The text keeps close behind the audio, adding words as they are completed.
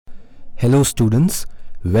Hello, students.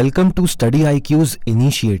 Welcome to Study IQ's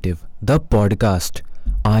initiative, the podcast.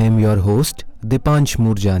 I am your host, Dipansh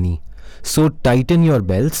Murjani. So, tighten your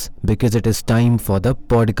belts because it is time for the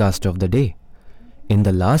podcast of the day. In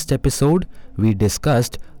the last episode, we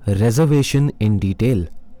discussed reservation in detail.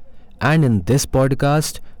 And in this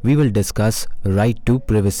podcast, we will discuss right to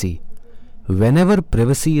privacy. Whenever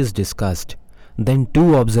privacy is discussed, then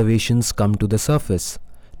two observations come to the surface.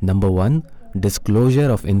 Number one,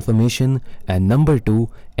 disclosure of information, and number two,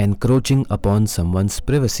 encroaching upon someone's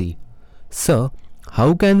privacy. Sir,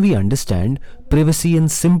 how can we understand privacy in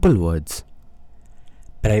simple words?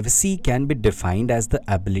 Privacy can be defined as the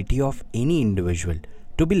ability of any individual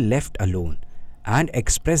to be left alone and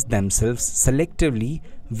express themselves selectively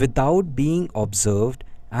without being observed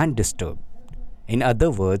and disturbed. In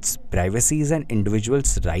other words, privacy is an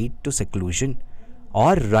individual's right to seclusion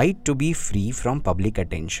or right to be free from public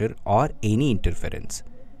attention or any interference.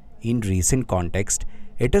 In recent context,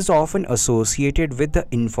 it is often associated with the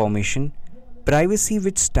information privacy,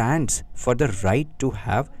 which stands for the right to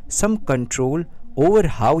have some control over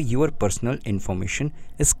how your personal information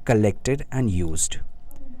is collected and used.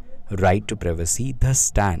 Right to privacy thus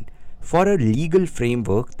stand for a legal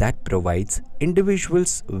framework that provides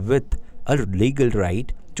individuals with a legal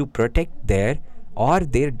right to protect their or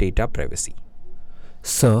their data privacy.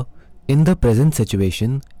 Sir, in the present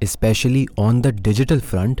situation, especially on the digital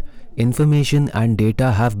front, information and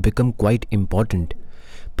data have become quite important.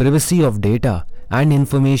 Privacy of data and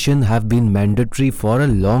information have been mandatory for a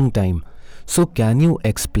long time. So can you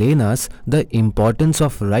explain us the importance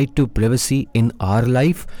of right to privacy in our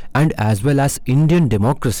life and as well as Indian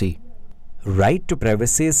democracy? Right to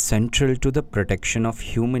privacy is central to the protection of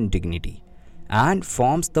human dignity and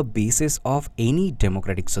forms the basis of any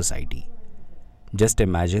democratic society. Just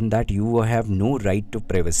imagine that you have no right to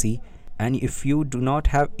privacy and if you do not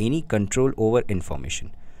have any control over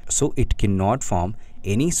information, so it cannot form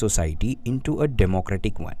any society into a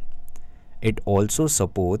democratic one. It also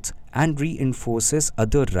supports and reinforces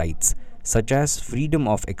other rights such as freedom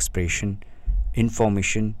of expression,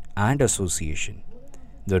 information, and association.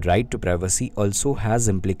 The right to privacy also has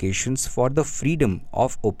implications for the freedom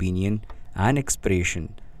of opinion and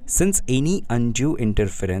expression, since any undue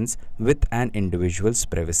interference with an individual's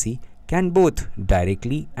privacy can both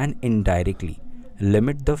directly and indirectly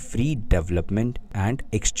limit the free development and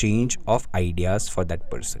exchange of ideas for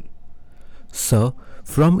that person. Sir,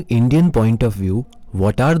 from Indian point of view,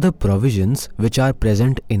 what are the provisions which are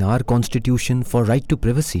present in our constitution for right to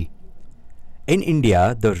privacy? In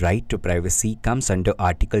India, the right to privacy comes under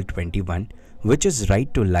Article 21, which is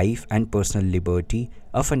right to life and personal liberty,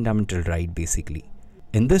 a fundamental right basically.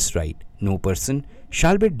 In this right, no person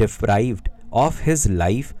shall be deprived of his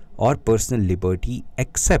life or personal liberty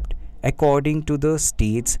except according to the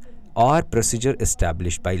states or procedure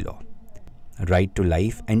established by law. Right to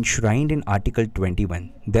life enshrined in Article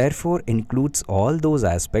 21 therefore includes all those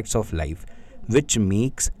aspects of life which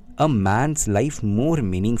makes a man's life more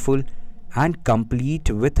meaningful and complete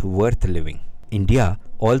with worth living. India,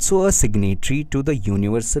 also a signatory to the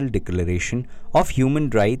Universal Declaration of Human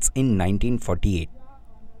Rights in 1948,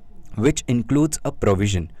 which includes a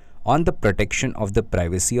provision on the protection of the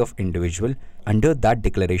privacy of individual under that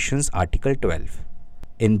declaration's Article 12.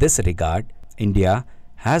 In this regard, India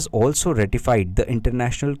has also ratified the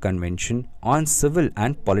International Convention on Civil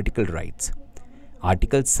and Political Rights.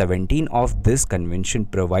 Article 17 of this convention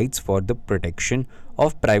provides for the protection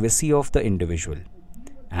of privacy of the individual,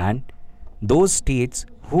 and those states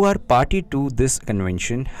who are party to this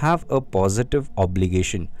convention have a positive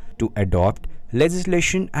obligation to adopt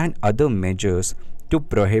legislation and other measures to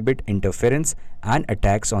prohibit interference and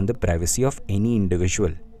attacks on the privacy of any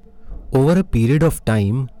individual. Over a period of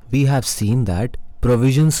time, we have seen that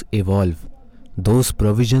provisions evolve. Those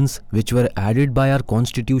provisions which were added by our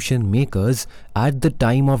constitution makers at the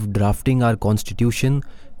time of drafting our constitution,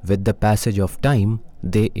 with the passage of time,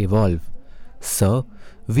 they evolve. Sir,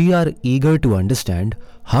 we are eager to understand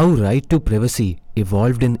how right to privacy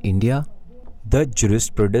evolved in India. The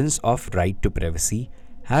jurisprudence of right to privacy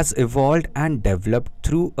has evolved and developed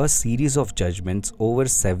through a series of judgments over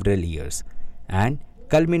several years, and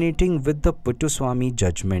culminating with the Puttaswamy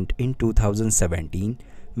judgment in 2017,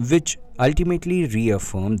 which ultimately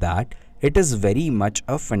reaffirmed that it is very much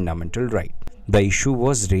a fundamental right. The issue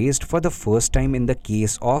was raised for the first time in the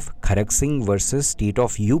case of Kharak Singh versus State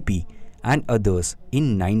of UP and others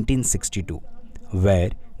in 1962,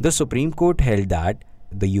 where the Supreme Court held that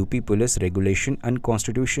the UP police regulation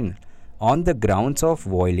unconstitutional on the grounds of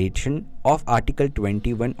violation of Article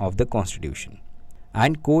 21 of the Constitution.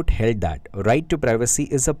 and court held that right to privacy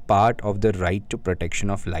is a part of the right to protection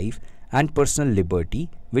of life and personal liberty,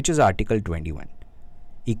 which is Article 21,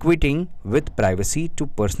 equating with privacy to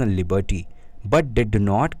personal liberty, but did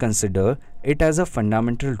not consider it as a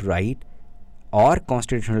fundamental right or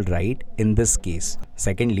constitutional right in this case.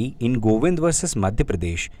 Secondly, in Govind versus Madhya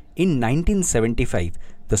Pradesh in 1975,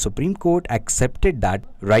 the Supreme Court accepted that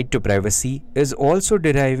right to privacy is also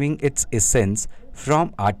deriving its essence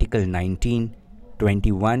from Article 19,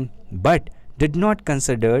 21, but did not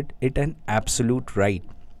consider it an absolute right.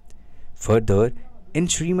 Further, in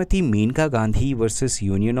Srimati Menka Gandhi versus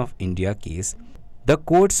Union of India case, the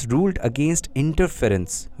courts ruled against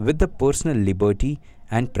interference with the personal liberty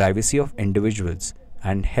and privacy of individuals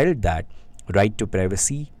and held that right to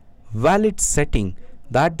privacy valid, setting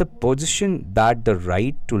that the position that the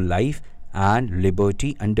right to life and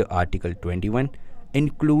liberty under Article 21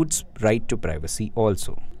 includes right to privacy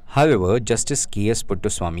also. However, Justice K.S.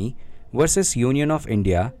 Puttaswamy versus Union of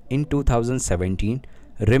India in 2017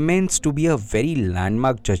 remains to be a very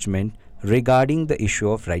landmark judgment regarding the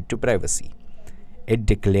issue of right to privacy. It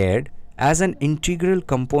declared as an integral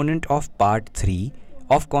component of Part 3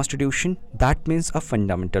 of Constitution, that means a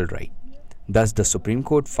fundamental right. Thus, the Supreme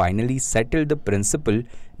Court finally settled the principle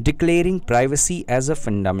declaring privacy as a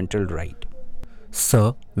fundamental right.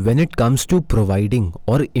 Sir, when it comes to providing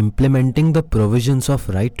or implementing the provisions of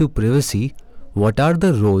right to privacy, what are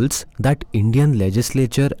the roles that Indian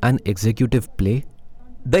legislature and executive play?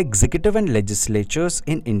 The executive and legislatures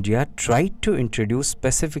in India tried to introduce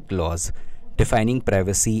specific laws defining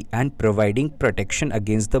privacy and providing protection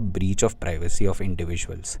against the breach of privacy of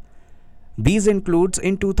individuals. These includes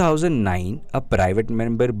in 2009 a private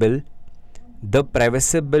member bill, the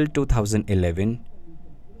Privacy Bill 2011,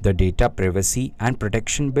 the Data Privacy and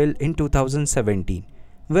Protection Bill in 2017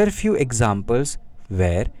 were few examples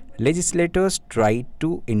where legislators tried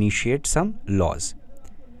to initiate some laws.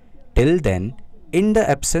 Till then, in the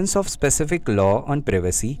absence of specific law on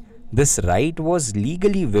privacy, this right was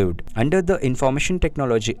legally waived under the Information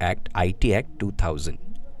Technology Act IT Act 2000.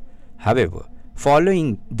 However,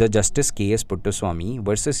 following the Justice K.S. Puttaswamy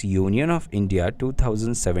versus Union of India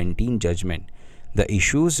 2017 judgment, the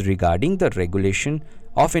issues regarding the regulation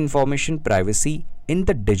of information privacy in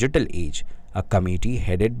the digital age, a committee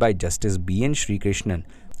headed by Justice B.N. Srikrishnan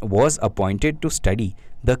was appointed to study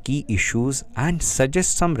the key issues and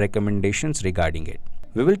suggest some recommendations regarding it.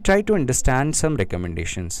 We will try to understand some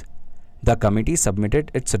recommendations. The committee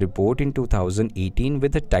submitted its report in 2018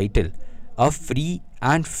 with the title A Free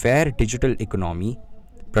and Fair Digital Economy,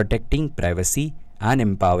 Protecting Privacy and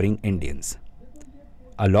Empowering Indians,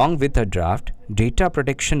 along with a draft Data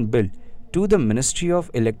Protection Bill to the Ministry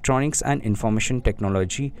of Electronics and Information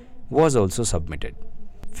Technology was also submitted.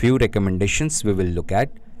 Few recommendations we will look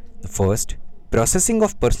at. The first, processing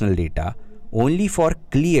of personal data only for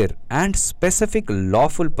clear and specific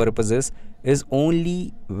lawful purposes is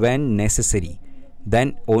only when necessary,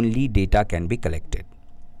 then only data can be collected.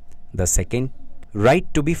 The second,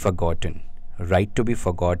 right to be forgotten. Right to be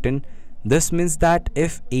forgotten. This means that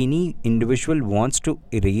if any individual wants to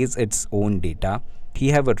erase its own data, he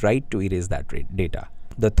have a right to erase that data.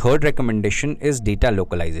 The third recommendation is data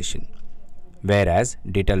localization. Whereas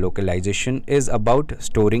data localization is about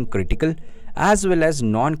storing critical as well as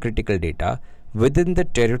non-critical data within the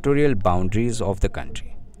territorial boundaries of the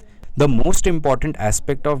country. The most important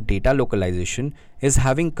aspect of data localization is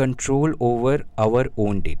having control over our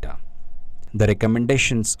own data. The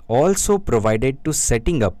recommendations also provided to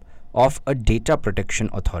setting up of a data protection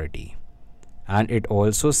authority, and it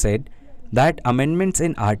also said that amendments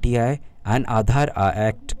in RTI and Aadhaar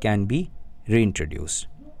Act can be reintroduced.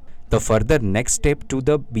 The further next step to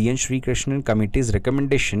the B.N. Srikrishnan Committee's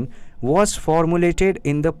recommendation was formulated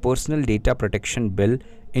in the Personal Data Protection Bill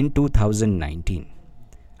in 2019,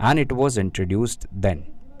 and it was introduced then.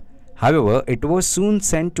 However, it was soon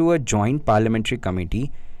sent to a joint parliamentary committee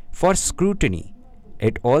for scrutiny.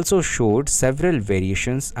 It also showed several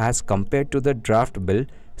variations as compared to the draft bill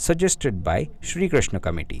suggested by Srikrishna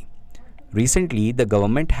Committee. Recently, the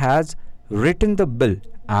government has written the bill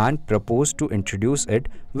and proposed to introduce it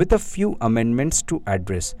with a few amendments to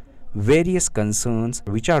address various concerns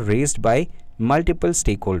which are raised by multiple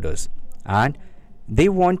stakeholders, and they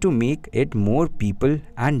want to make it more people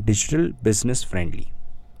and digital business friendly.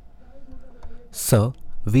 Sir,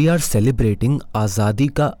 we are celebrating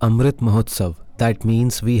Azadi Ka Amrit Mahotsav. That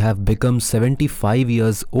means we have become 75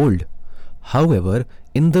 years old. However,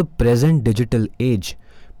 in the present digital age,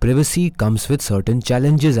 privacy comes with certain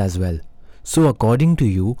challenges as well. So according to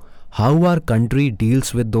you, how our country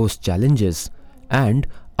deals with those challenges, and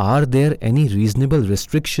are there any reasonable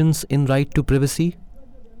restrictions in right to privacy?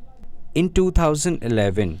 In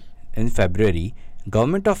 2011, in February,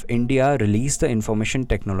 Government of India released the Information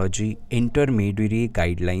Technology Intermediary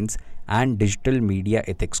Guidelines and Digital Media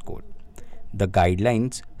Ethics Code. The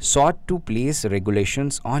guidelines sought to place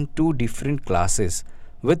regulations on two different classes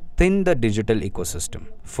within the digital ecosystem.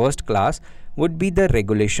 First class would be the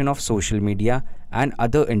regulation of social media and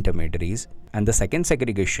other intermediaries, and the second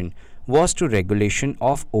segregation was to regulation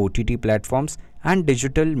of OTT platforms and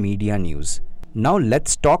digital media news. Now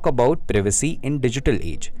let's talk about privacy in digital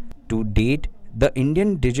age. To date, the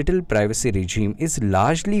Indian digital privacy regime is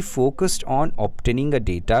largely focused on obtaining a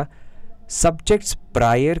data subject's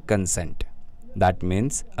prior consent. That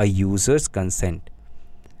means a user's consent,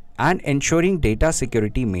 and ensuring data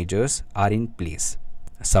security measures are in place.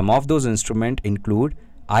 Some of those instruments include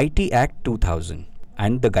IT Act 2000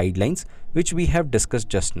 and the guidelines which we have discussed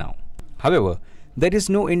just now. However, there is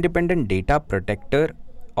no independent data protector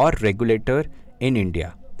or regulator in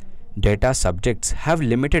India. Data subjects have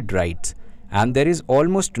limited rights, and there is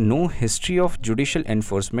almost no history of judicial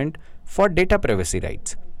enforcement for data privacy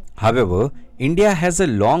rights. However, India has a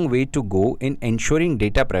long way to go in ensuring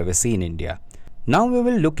data privacy in India. Now we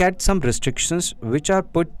will look at some restrictions which are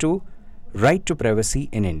put to right to privacy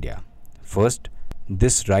in India. First,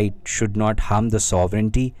 this right should not harm the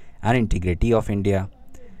sovereignty and integrity of India.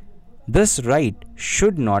 This right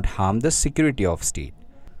should not harm the security of state.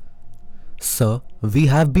 Sir, we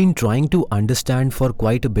have been trying to understand for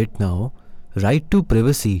quite a bit now. Right to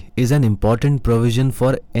privacy is an important provision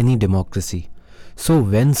for any democracy. So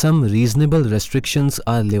when some reasonable restrictions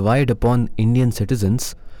are levied upon Indian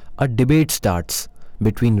citizens, a debate starts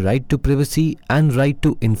between right to privacy and right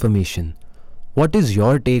to information. What is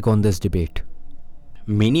your take on this debate?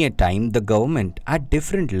 Many a time the government at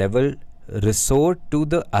different level resort to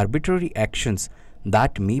the arbitrary actions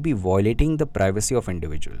that may be violating the privacy of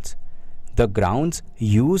individuals. The grounds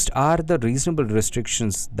used are the reasonable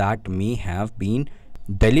restrictions that may have been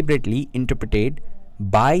deliberately interpreted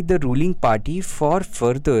by the ruling party for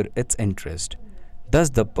further its interest. Thus,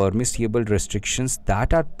 the permissible restrictions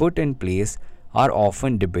that are put in place are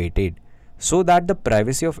often debated so that the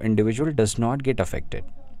privacy of individual does not get affected.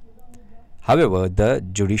 However, the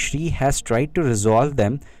judiciary has tried to resolve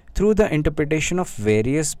them through the interpretation of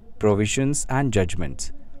various provisions and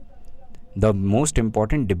judgments. The most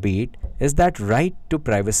important debate is that right to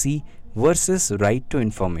privacy versus right to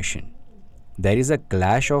information. There is a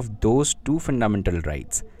clash of those two fundamental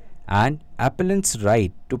rights, and appellant's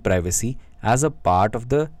right to privacy as a part of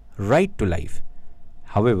the right to life.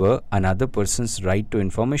 However, another person's right to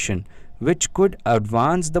information which could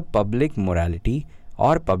advance the public morality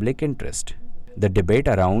or public interest. The debate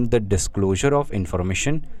around the disclosure of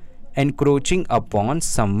information encroaching upon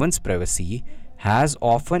someone's privacy has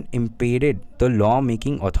often impeded the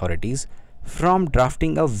law-making authorities from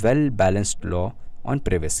drafting a well-balanced law on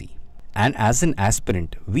privacy. And as an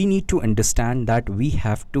aspirant, we need to understand that we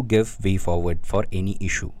have to give way forward for any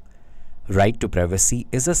issue. Right to privacy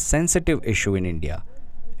is a sensitive issue in India.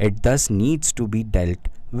 It thus needs to be dealt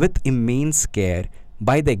with immense care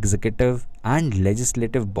by the executive and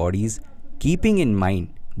legislative bodies, keeping in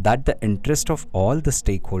mind that the interest of all the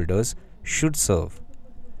stakeholders should serve.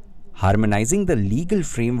 Harmonizing the legal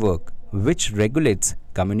framework which regulates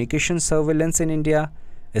communication surveillance in India,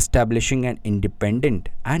 establishing an independent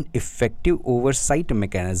and effective oversight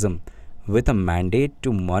mechanism with a mandate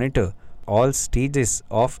to monitor all stages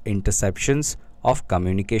of interceptions of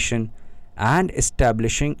communication, and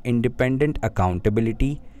establishing independent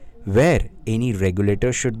accountability where any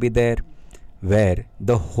regulator should be there, where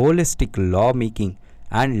the holistic law making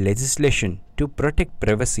and legislation to protect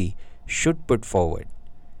privacy should put forward.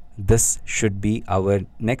 This should be our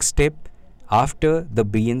next step after the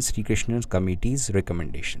B.N. Sri Krishnan Committee's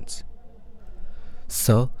recommendations.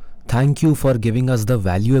 Sir, thank you for giving us the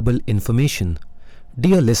valuable information.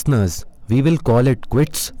 Dear listeners, we will call it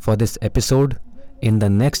quits for this episode. In the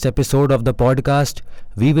next episode of the podcast,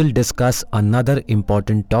 we will discuss another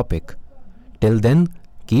important topic. Till then,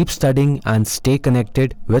 keep studying and stay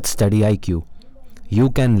connected with Study IQ. You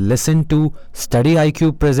can listen to Study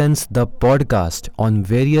IQ Presents the podcast on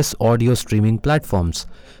various audio streaming platforms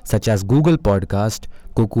such as Google Podcast,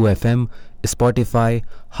 Kuku FM, Spotify,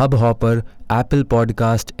 Hubhopper, Apple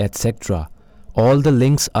Podcast, etc. All the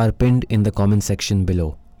links are pinned in the comment section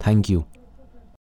below. Thank you.